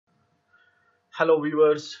Hello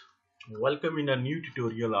viewers, welcome in a new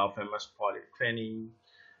tutorial of MS Project training,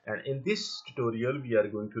 and in this tutorial we are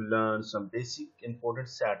going to learn some basic important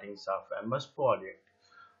settings of MS Project,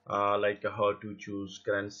 like how to choose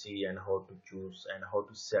currency and how to choose and how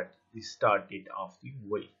to set the start date of the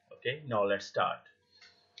week. Okay, now let's start.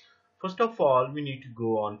 First of all, we need to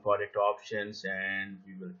go on project options and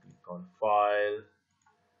we will click on file,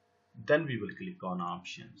 then we will click on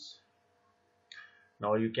options.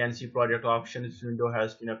 Now you can see project options window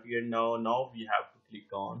has been appeared. Now we have to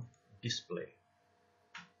click on display,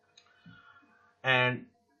 and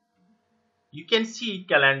you can see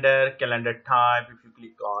calendar type. If you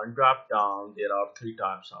click on drop down, there are three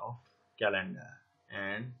types of calendar,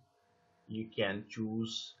 and you can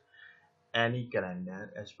choose any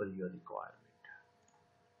calendar as per your requirement.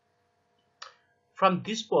 From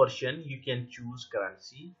this portion you can choose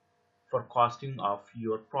currency for costing of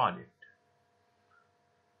your project.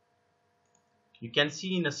 You can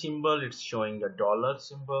see in a symbol it's showing a dollar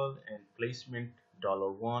symbol and placement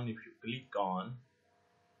 $1. If you click on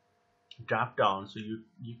drop down, so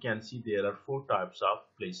you can see there are four types of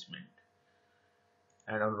placement,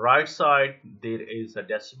 and on right side there is a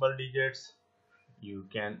decimal digits. You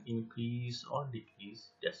can increase or decrease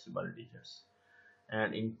decimal digits,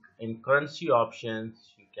 and in currency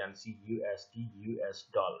options you can see USD, US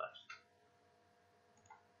dollars.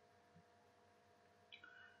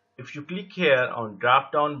 If you click here on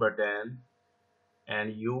drop down button,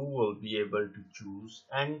 and you will be able to choose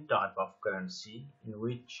any type of currency in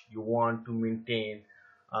which you want to maintain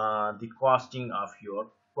the costing of your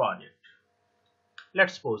project.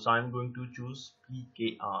 Let's suppose I'm going to choose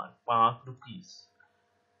PKR, Pak Rupees.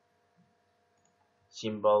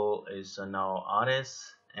 Symbol is now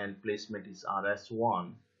RS and placement is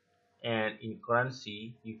RS1, and in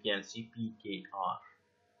currency you can see PKR.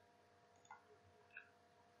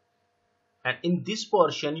 And in this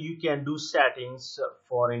portion you can do settings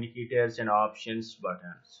for indicators and options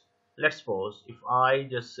buttons. Let's suppose if I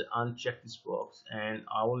just uncheck this box, and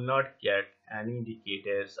I will not get any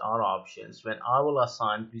indicators or options when I will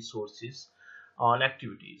assign resources on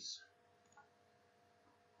activities.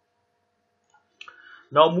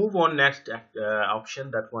 Now move on next option,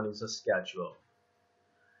 that one is a schedule,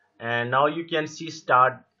 and now you can see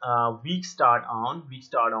start week start on. Week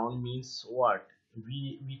start on means what?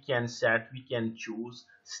 We can choose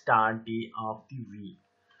start day of the week,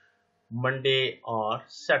 Monday or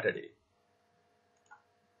Saturday.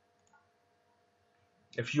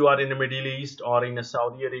 If you are in the Middle East or in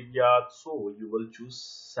Saudi Arabia, so you will choose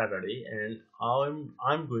Saturday, and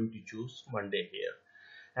I'm going to choose Monday here.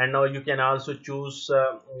 And now you can also choose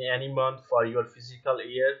any month for your physical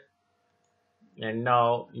year. And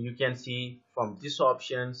now you can see from these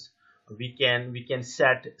options we can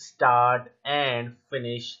set start and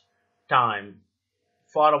finish time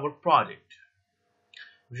for our project.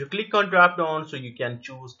 If you click on drop down, so you can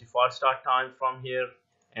choose default start time from here,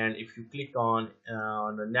 and if you click on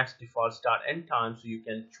the next default start end time, so you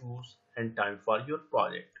can choose end time for your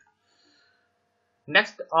project.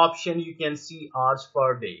 Next option, you can see hours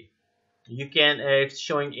per day. You can it's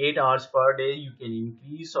showing 8 hours per day. You can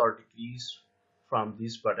increase or decrease from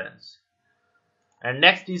these buttons. And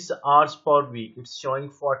next is hours per week. It's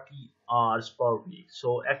showing 40 hours per week.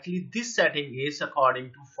 So actually this setting is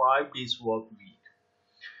according to 5 days work week.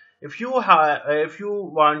 If you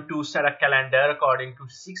want to set a calendar according to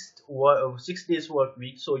 6 days work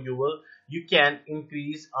week, so you can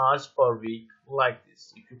increase hours per week like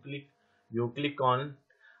this. If you click on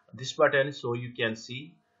this button, so you can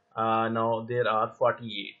see now there are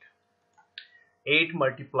 48. 8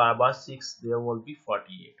 multiplied by 6, there will be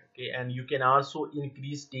 48. Okay, and you can also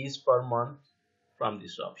increase days per month from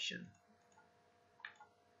this option.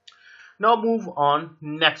 Now move on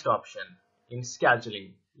next option. In scheduling,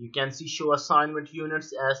 you can see show assignment units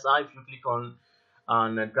SI. If you click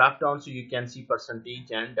on a drop down, so you can see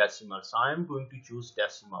percentage and decimal. So I am going to choose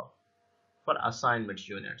decimal for assignment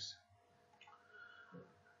units.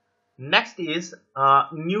 Next is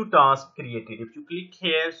new task created. If you click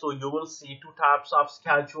here, so you will see two types of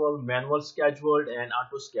schedule: manual scheduled and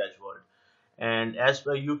auto scheduled. And as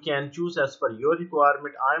per you can choose as per your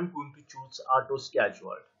requirement. I am going to choose auto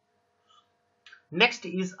scheduled. Next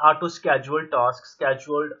is auto schedule task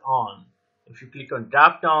scheduled on. If you click on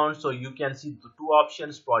drop down, so you can see the two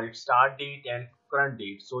options: project start date and current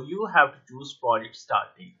date. So you have to choose project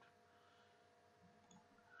start date.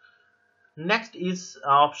 Next is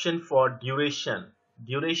option for duration.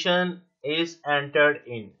 Duration is entered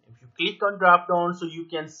in. If you click on drop down, so you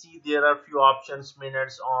can see there are few options: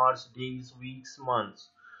 minutes, hours, days, weeks, months.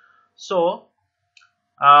 So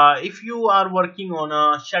If you are working on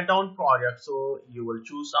a shutdown project, so you will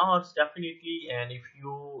choose hours definitely. And if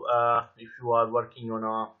you are working on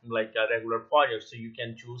a like a regular project, so you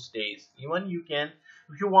can choose days. Even you can,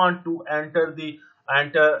 if you want to enter the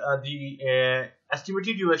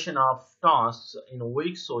estimated duration of tasks in a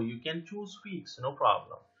week, so you can choose weeks, no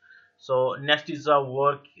problem. So next is a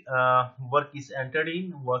work is entered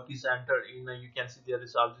in. Work is entered in. You can see there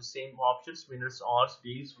is also the same options: minutes, hours,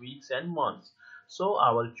 days, weeks, and months. So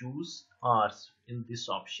I will choose hours in this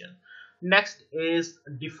option. Next is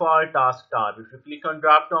default task type. If you click on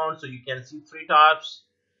drop down, so you can see three types,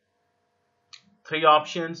 three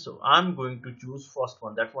options. So I'm going to choose first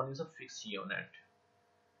one. That one is a fixed unit.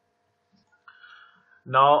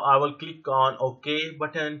 Now I will click on OK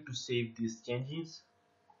button to save these changes.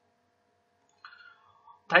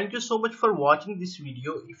 Thank you so much for watching this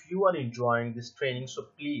video. If you are enjoying this training, so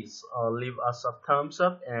please leave us a thumbs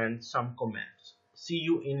up and some comments. See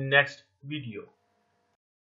you in next video.